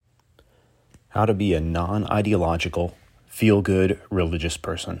How to be a non-ideological, feel-good religious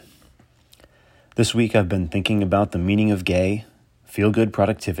person. This week I've been thinking about the meaning of gay, feel-good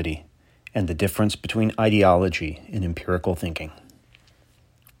productivity, and the difference between ideology and empirical thinking.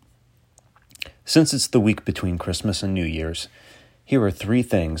 Since it's the week between Christmas and New Year's, here are 3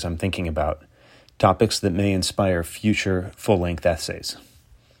 things I'm thinking about, topics that may inspire future full-length essays.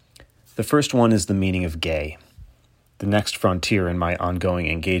 The first one is the meaning of gay, the next frontier in my ongoing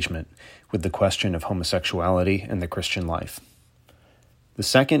engagement with the question of homosexuality and the Christian life. The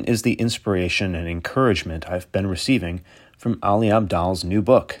second is the inspiration and encouragement I've been receiving from Ali Abdaal's new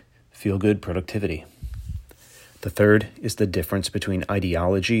book, Feel Good Productivity. The third is the difference between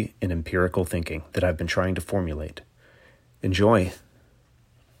ideology and empirical thinking that I've been trying to formulate. Enjoy.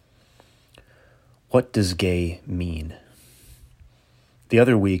 What does gay mean? The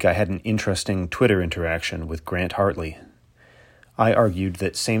other week I had an interesting Twitter interaction with Grant Hartley. I argued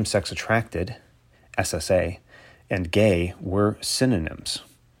that same-sex attracted, SSA, and gay were synonyms.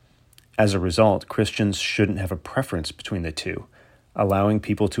 As a result, Christians shouldn't have a preference between the two, allowing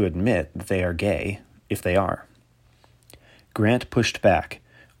people to admit that they are gay if they are. Grant pushed back,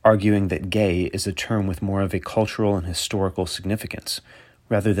 arguing that gay is a term with more of a cultural and historical significance,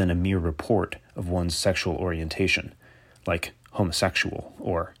 rather than a mere report of one's sexual orientation, like homosexual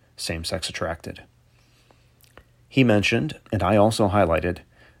or same-sex attracted. He mentioned, and I also highlighted,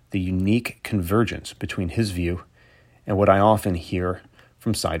 the unique convergence between his view and what I often hear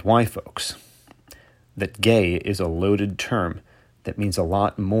from side Y folks, that gay is a loaded term that means a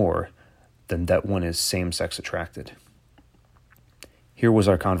lot more than that one is same-sex attracted. Here was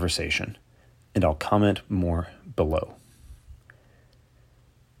our conversation, and I'll comment more below.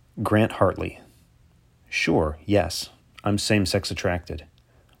 Grant Hartley. Sure, yes, I'm same-sex attracted,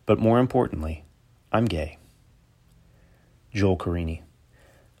 but more importantly, I'm gay. Joel Carini.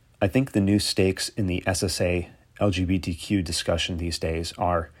 I think the new stakes in the SSA LGBTQ discussion these days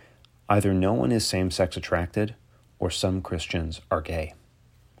are either no one is same-sex attracted or some Christians are gay.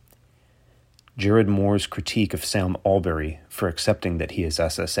 Jared Moore's critique of Sam Albury for accepting that he is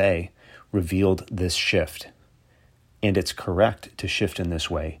SSA revealed this shift. And it's correct to shift in this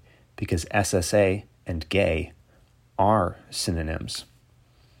way because SSA and gay are synonyms.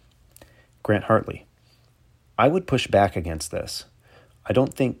 Grant Hartley. I would push back against this. I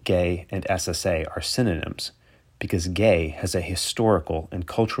don't think gay and SSA are synonyms because gay has a historical and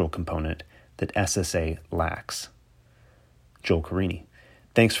cultural component that SSA lacks. Joel Carini.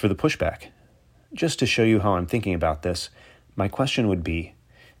 Thanks for the pushback. Just to show you how I'm thinking about this, my question would be,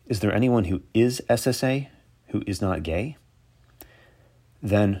 is there anyone who is SSA who is not gay?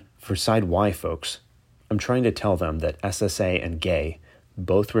 Then, for side Y folks, I'm trying to tell them that SSA and gay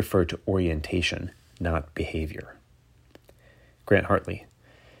both refer to orientation, not behavior. Grant Hartley.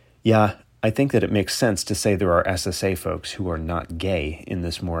 Yeah, I think that it makes sense to say there are SSA folks who are not gay in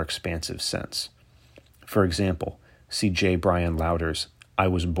this more expansive sense. For example, see J. Brian Lauder's I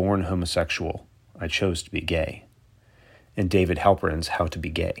Was Born Homosexual, I Chose to Be Gay, and David Halperin's How to Be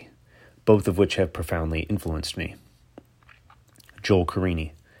Gay, both of which have profoundly influenced me. Joel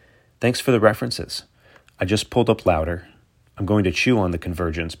Carini. Thanks for the references. I just pulled up Lauder. I'm going to chew on the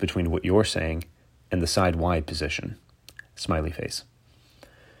convergence between what you're saying and the side Y position. Smiley face.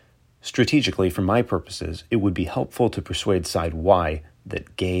 Strategically, for my purposes, it would be helpful to persuade side Y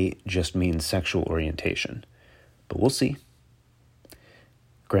that gay just means sexual orientation. But we'll see.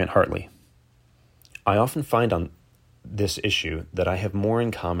 Grant Hartley. I often find on this issue that I have more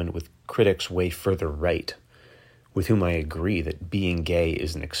in common with critics way further right, with whom I agree that being gay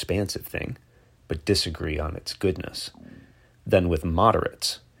is an expansive thing, but disagree on its goodness, than with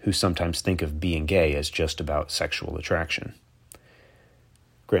moderates who sometimes think of being gay as just about sexual attraction.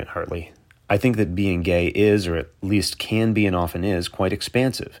 Grant Hartley. I think that being gay is, or at least can be and often is, quite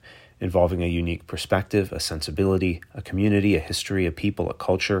expansive, involving a unique perspective, a sensibility, a community, a history, a people, a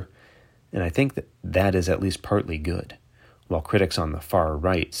culture, and I think that that is at least partly good, while critics on the far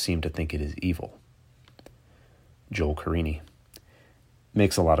right seem to think it is evil. Joel Carini.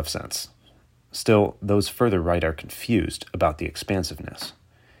 Makes a lot of sense. Still, those further right are confused about the expansiveness,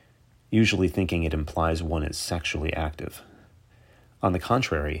 usually thinking it implies one is sexually active. On the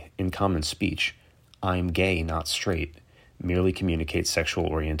contrary, in common speech, I'm gay, not straight, merely communicates sexual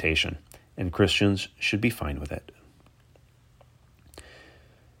orientation, and Christians should be fine with it.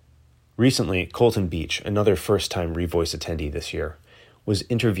 Recently, Colton Beach, another first-time Revoice attendee this year, was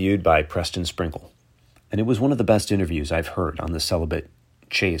interviewed by Preston Sprinkle, and it was one of the best interviews I've heard on the celibate,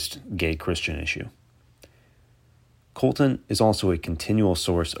 chaste, gay Christian issue. Colton is also a continual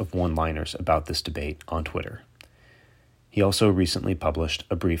source of one-liners about this debate on Twitter. He also recently published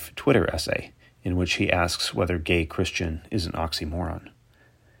a brief Twitter essay in which he asks whether gay Christian is an oxymoron.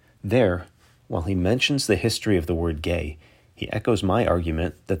 There, while he mentions the history of the word gay, he echoes my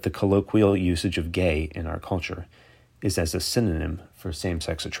argument that the colloquial usage of gay in our culture is as a synonym for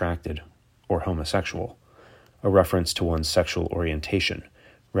same-sex attracted or homosexual, a reference to one's sexual orientation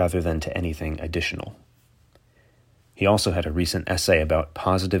rather than to anything additional. He also had a recent essay about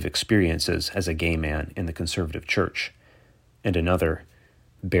positive experiences as a gay man in the conservative church, and another,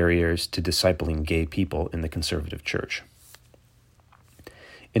 barriers to discipling gay people in the conservative church.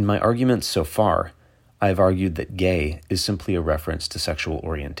 In my arguments so far, I have argued that gay is simply a reference to sexual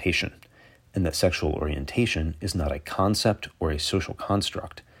orientation, and that sexual orientation is not a concept or a social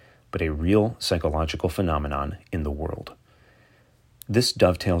construct, but a real psychological phenomenon in the world. This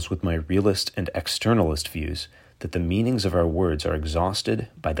dovetails with my realist and externalist views that the meanings of our words are exhausted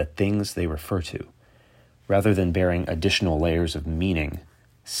by the things they refer to, rather than bearing additional layers of meaning,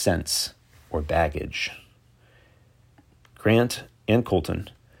 sense, or baggage. Grant and Colton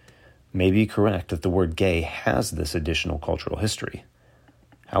may be correct that the word gay has this additional cultural history.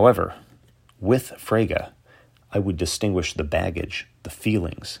 However, with Frege, I would distinguish the baggage, the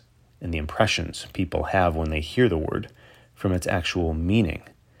feelings, and the impressions people have when they hear the word from its actual meaning,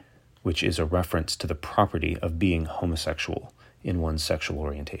 which is a reference to the property of being homosexual in one's sexual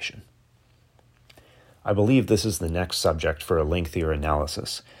orientation. I believe this is the next subject for a lengthier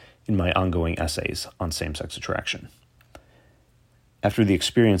analysis in my ongoing essays on same-sex attraction. After the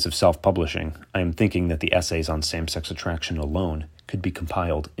experience of self-publishing, I am thinking that the essays on same-sex attraction alone could be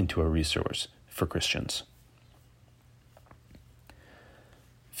compiled into a resource for Christians.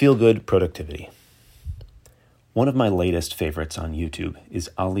 Feel-good productivity. One of my latest favorites on YouTube is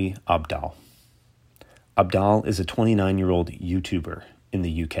Ali Abdaal. Abdaal is a 29-year-old YouTuber in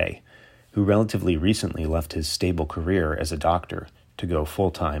the UK who relatively recently left his stable career as a doctor to go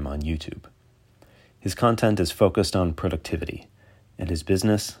full-time on YouTube. His content is focused on productivity, and his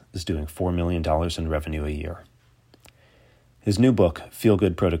business is doing $4 million in revenue a year. His new book, Feel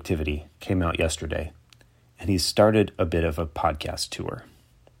Good Productivity, came out yesterday, and he's started a bit of a podcast tour.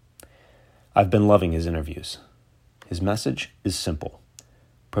 I've been loving his interviews. His message is simple.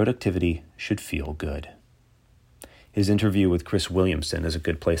 Productivity should feel good. His interview with Chris Williamson is a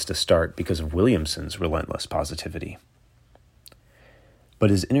good place to start because of Williamson's relentless positivity. But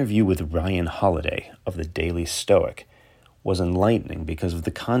his interview with Ryan Holiday of the Daily Stoic was enlightening because of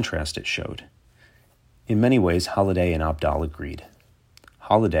the contrast it showed. In many ways, Holiday and Abdaal agreed.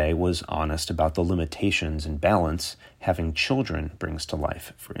 Holiday was honest about the limitations and balance having children brings to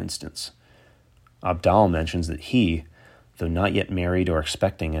life, for instance. Abdaal mentions that he, though not yet married or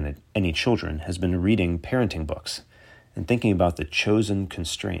expecting any children, has been reading parenting books and thinking about the chosen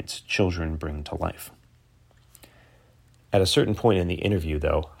constraints children bring to life. At a certain point in the interview,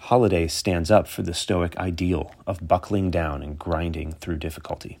 though, Holiday stands up for the Stoic ideal of buckling down and grinding through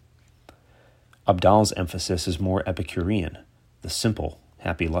difficulty. Abdaal's emphasis is more Epicurean, the simple,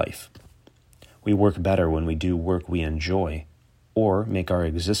 happy life. We work better when we do work we enjoy, or make our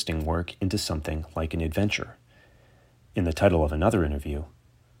existing work into something like an adventure. In the title of another interview,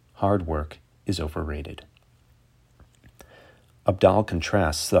 Hard Work is Overrated. Abdaal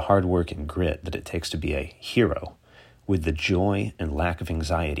contrasts the hard work and grit that it takes to be a hero with the joy and lack of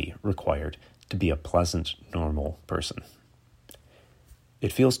anxiety required to be a pleasant, normal person.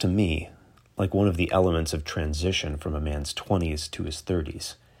 It feels to me like one of the elements of transition from a man's 20s to his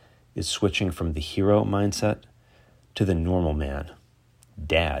 30s is switching from the hero mindset to the normal man,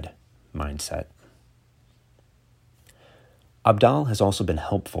 dad mindset. Abdaal has also been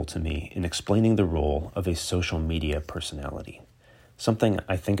helpful to me in explaining the role of a social media personality, something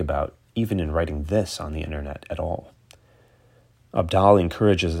I think about even in writing this on the internet at all. Abdaal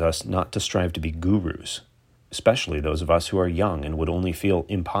encourages us not to strive to be gurus, especially those of us who are young and would only feel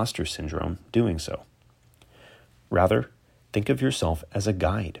imposter syndrome doing so. Rather, think of yourself as a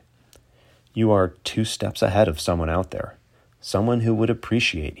guide. You are 2 steps ahead of someone out there, someone who would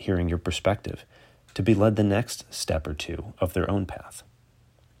appreciate hearing your perspective, to be led the next step or 2 of their own path.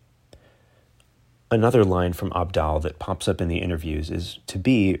 Another line from Abdaal that pops up in the interviews is to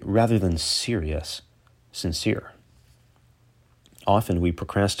be, rather than serious, sincere. Often we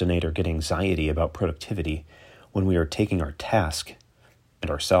procrastinate or get anxiety about productivity when we are taking our task and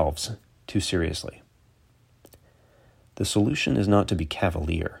ourselves too seriously. The solution is not to be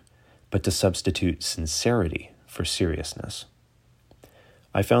cavalier, but to substitute sincerity for seriousness.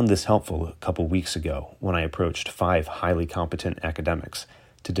 I found this helpful a couple weeks ago when I approached 5 highly competent academics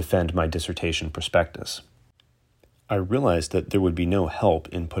to defend my dissertation prospectus. I realized that there would be no help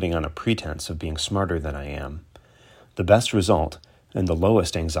in putting on a pretense of being smarter than I am. The best result and the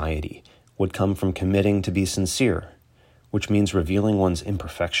lowest anxiety would come from committing to be sincere, which means revealing one's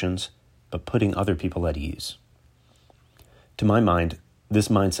imperfections, but putting other people at ease. To my mind, this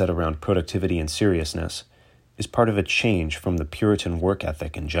mindset around productivity and seriousness is part of a change from the Puritan work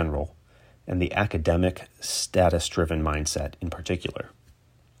ethic in general, and the academic, status-driven mindset in particular.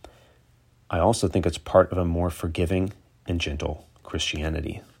 I also think it's part of a more forgiving and gentle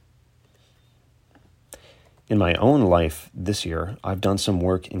Christianity. In my own life this year, I've done some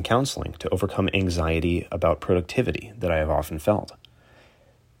work in counseling to overcome anxiety about productivity that I have often felt.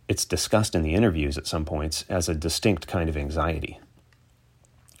 It's discussed in the interviews at some points as a distinct kind of anxiety.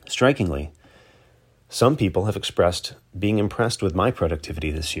 Strikingly, some people have expressed being impressed with my productivity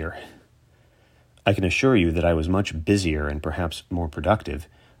this year. I can assure you that I was much busier and perhaps more productive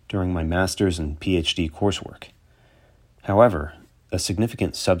during my master's and PhD coursework. However, a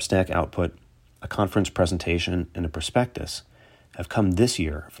significant Substack output, a conference presentation, and a prospectus have come this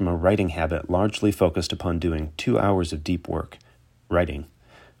year from a writing habit largely focused upon doing 2 hours of deep work, writing,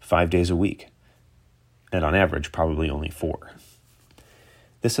 5 days a week, and on average probably only 4.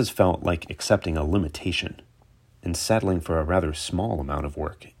 This has felt like accepting a limitation and settling for a rather small amount of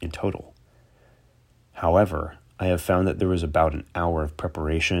work in total. However, I have found that there was about an hour of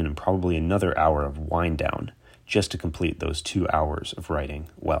preparation and probably another hour of wind down just to complete those 2 hours of writing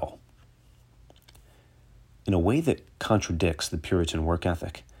well. In a way that contradicts the Puritan work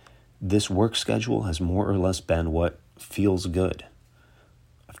ethic, this work schedule has more or less been what feels good.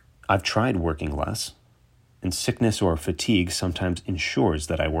 I've tried working less, and sickness or fatigue sometimes ensures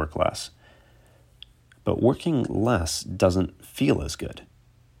that I work less. But working less doesn't feel as good.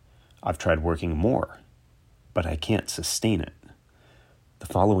 I've tried working more, but I can't sustain it. The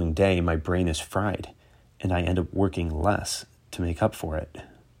following day, my brain is fried, and I end up working less to make up for it.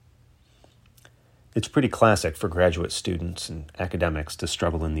 It's pretty classic for graduate students and academics to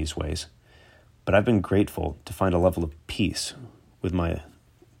struggle in these ways, but I've been grateful to find a level of peace with my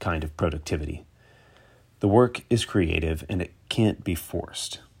kind of productivity. The work is creative and it can't be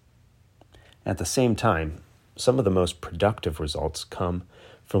forced. At the same time, some of the most productive results come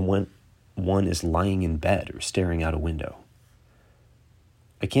from when one is lying in bed or staring out a window.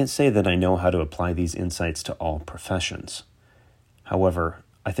 I can't say that I know how to apply these insights to all professions. However,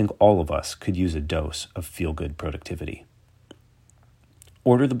 I think all of us could use a dose of feel-good productivity.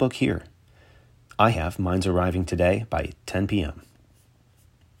 Order the book here. I have. Mine's arriving today by 10 p.m.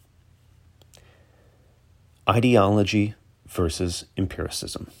 Ideology versus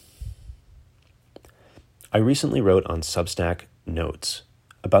empiricism. I recently wrote on Substack Notes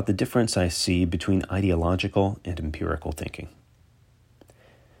about the difference I see between ideological and empirical thinking.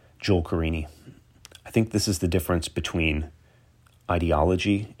 Joel Carini, I think this is the difference between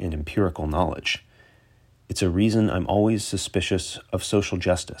ideology and empirical knowledge. It's a reason I'm always suspicious of social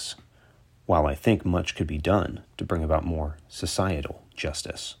justice, while I think much could be done to bring about more societal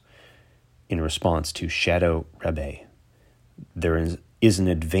justice. In response to Shadow Rebbe, there is an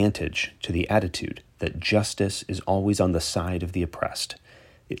advantage to the attitude that justice is always on the side of the oppressed.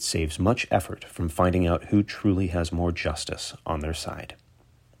 It saves much effort from finding out who truly has more justice on their side.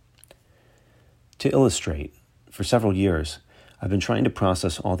 To illustrate, for several years, I've been trying to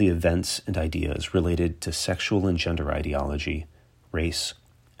process all the events and ideas related to sexual and gender ideology, race,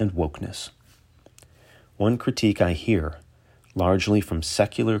 and wokeness. One critique I hear, largely from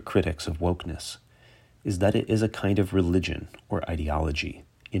secular critics of wokeness, is that it is a kind of religion or ideology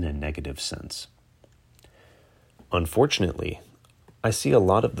in a negative sense. Unfortunately, I see a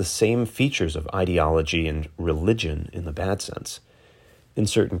lot of the same features of ideology and religion in the bad sense in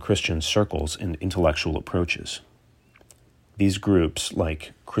certain Christian circles and intellectual approaches. These groups,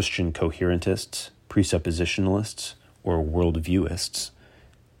 like Christian coherentists, presuppositionalists, or worldviewists,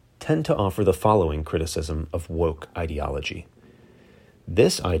 tend to offer the following criticism of woke ideology.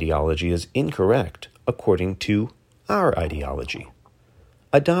 This ideology is incorrect according to our ideology.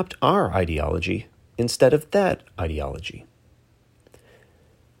 Adopt our ideology instead of that ideology.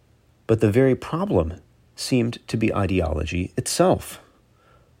 But the very problem seemed to be ideology itself.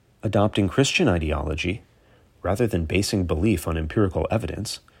 Adopting Christian ideology, rather than basing belief on empirical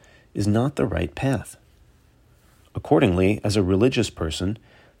evidence, is not the right path. Accordingly, as a religious person,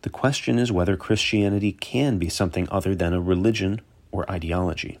 the question is whether Christianity can be something other than a religion or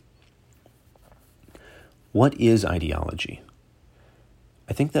ideology. What is ideology?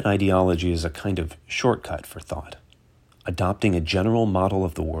 I think that ideology is a kind of shortcut for thought, adopting a general model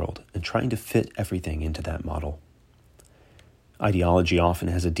of the world and trying to fit everything into that model. Ideology often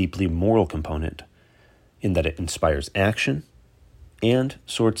has a deeply moral component in that it inspires action and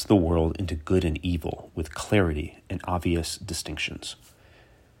sorts the world into good and evil with clarity and obvious distinctions.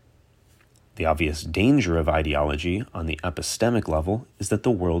 The obvious danger of ideology on the epistemic level is that the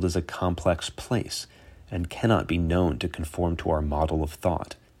world is a complex place and cannot be known to conform to our model of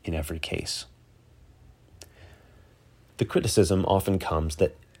thought in every case. The criticism often comes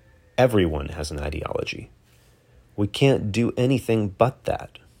that everyone has an ideology. We can't do anything but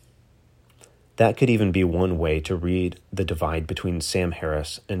that. That could even be one way to read the divide between Sam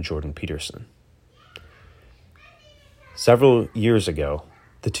Harris and Jordan Peterson. Several years ago,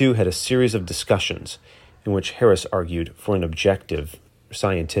 the two had a series of discussions in which Harris argued for an objective,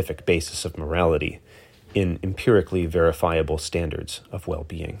 scientific basis of morality in empirically verifiable standards of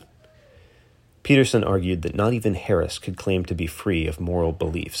well-being. Peterson argued that not even Harris could claim to be free of moral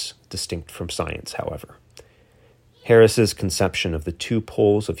beliefs, distinct from science, however. Harris's conception of the two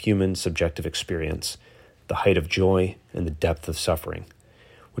poles of human subjective experience, the height of joy and the depth of suffering,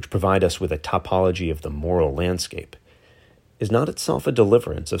 which provide us with a topology of the moral landscape, is not itself a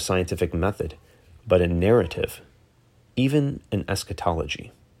deliverance of scientific method, but a narrative, even an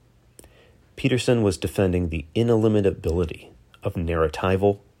eschatology. Peterson was defending the ineliminability of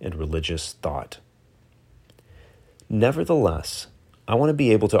narratival and religious thought. Nevertheless, I want to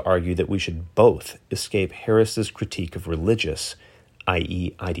be able to argue that we should both escape Harris's critique of religious,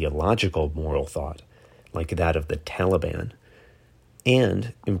 i.e. ideological moral thought, like that of the Taliban,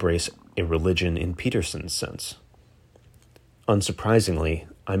 and embrace a religion in Peterson's sense. Unsurprisingly,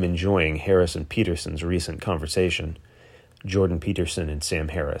 I'm enjoying Harris and Peterson's recent conversation. Jordan Peterson and Sam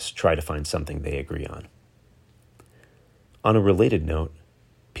Harris try to find something they agree on. On a related note,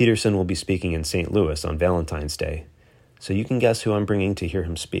 Peterson will be speaking in St. Louis on Valentine's Day, so you can guess who I'm bringing to hear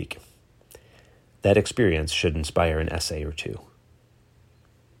him speak. That experience should inspire an essay or two.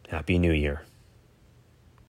 Happy New Year.